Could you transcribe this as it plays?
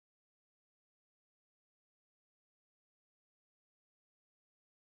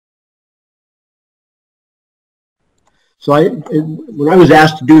So when I was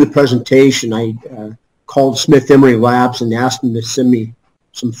asked to do the presentation, I called Smith Emery Labs and asked them to send me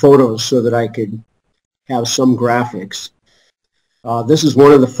some photos so that I could have some graphics. This is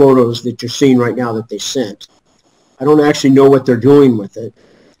one of the photos that you're seeing right now that they sent. I don't actually know what they're doing with it.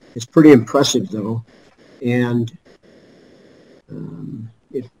 It's pretty impressive though. And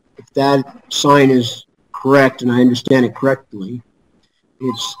if that sign is correct, and I understand it correctly,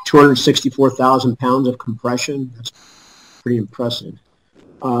 it's 264,000 pounds of compression. That's pretty impressive.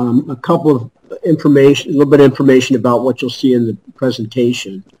 A couple of information, a little bit of information about what you'll see in the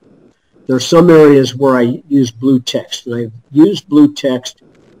presentation. There are some areas where I use blue text, and I've used blue text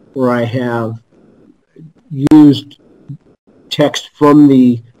where I have used text from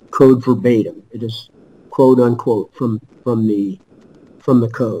the code verbatim. It is quote unquote from the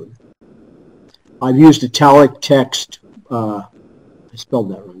code. I've used italic text. I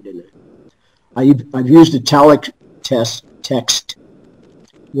spelled that wrong, didn't I? I've used italic text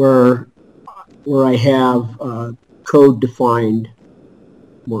where I have code-defined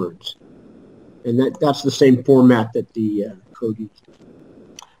words, and that's the same format that the code uses.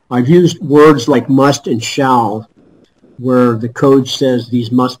 I've used words like must and shall, where the code says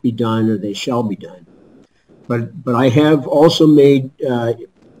these must be done or they shall be done. But I have also made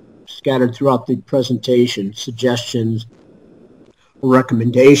scattered throughout the presentation suggestions or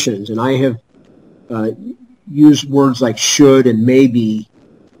recommendations, and I have used words like should and maybe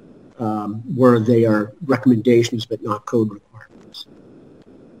where they are recommendations but not code requirements.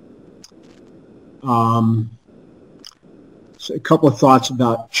 So a couple of thoughts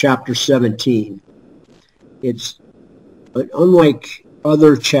about Chapter 17. It's unlike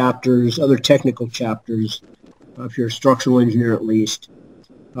other chapters, other technical chapters, if you're a structural engineer at least,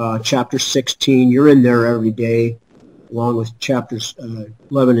 Chapter 16, you're in there every day, along with Chapters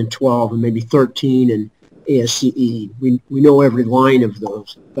 11 and 12, and maybe 13 and ASCE. We know every line of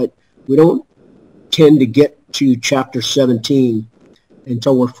those, but we don't tend to get to Chapter 17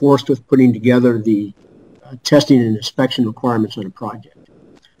 until we're forced with putting together the testing and inspection requirements on a project.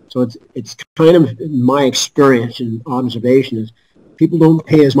 So it's kind of my experience and observation is people don't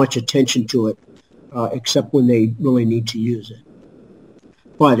pay as much attention to it except when they really need to use it.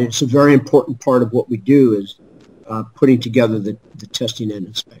 But it's a very important part of what we do is putting together the testing and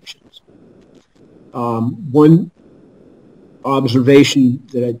inspections. One observation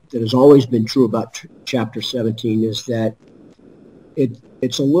that has always been true about Chapter 17 is that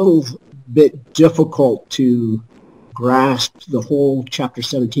it's a little bit difficult to grasp the whole Chapter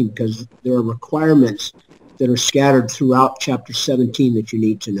 17 because there are requirements that are scattered throughout Chapter 17 that you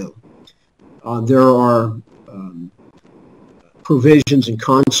need to know. There are provisions and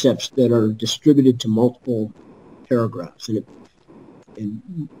concepts that are distributed to multiple paragraphs, and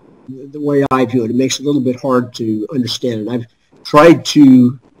the way I view it, it makes it a little bit hard to understand. And I've tried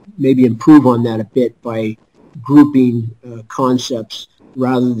to maybe improve on that a bit by grouping concepts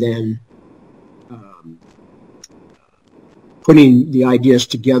rather than putting the ideas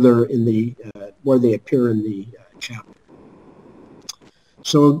together in the where they appear in the chapter.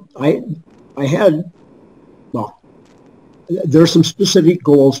 So I had, well, there are some specific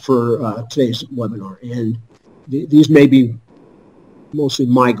goals for today's webinar, and these may be mostly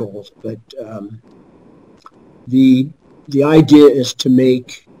my goals, but the idea is to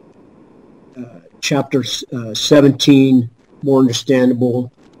make Chapter 17 more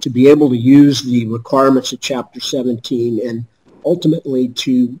understandable, to be able to use the requirements of Chapter 17, and ultimately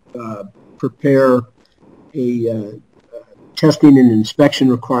to prepare a testing and inspection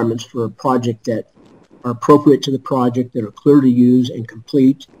requirements for a project that are appropriate to the project, that are clear to use and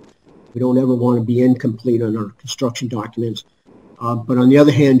complete. We don't ever want to be incomplete on our construction documents. But on the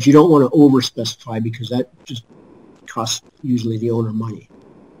other hand, you don't want to over-specify because that just costs usually the owner money.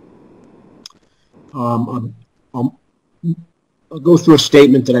 I'll go through a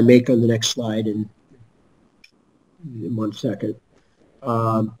statement that I make on the next slide in 1 second.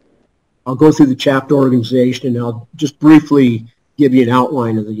 I'll go through the chapter organization, and I'll just briefly give you an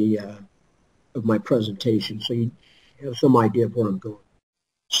outline of the of my presentation so you have some idea of where I'm going.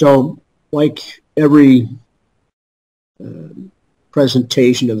 So, like every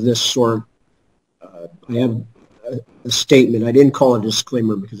presentation of this sort, I have a statement. I didn't call it a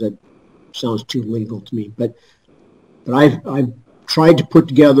disclaimer because that sounds too legal to me, but I've tried to put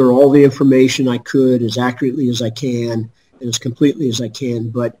together all the information I could as accurately as I can and as completely as I can,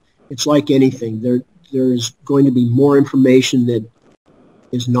 but it's like anything. There's going to be more information that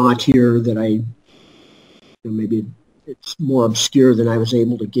is not here that maybe it's more obscure than I was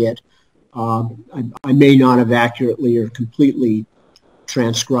able to get. I may not have accurately or completely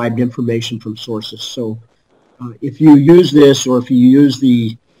transcribed information from sources, so If you use this, or if you use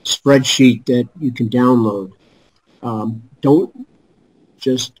the spreadsheet that you can download, don't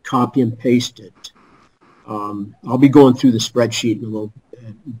just copy and paste it. I'll be going through the spreadsheet in a little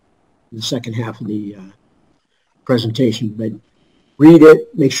in the second half of the presentation, but read it,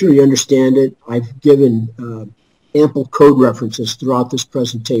 make sure you understand it. I've given ample code references throughout this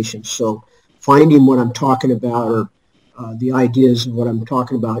presentation, so finding what I'm talking about, or the ideas of what I'm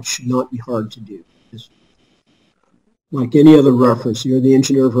talking about, should not be hard to do. Just like any other reference, you're the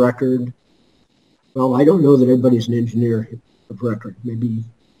engineer of record. Well, I don't know that everybody's an engineer of record. Maybe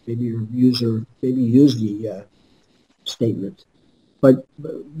your user, use the statement. But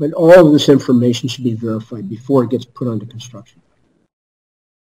all of this information should be verified before it gets put onto construction.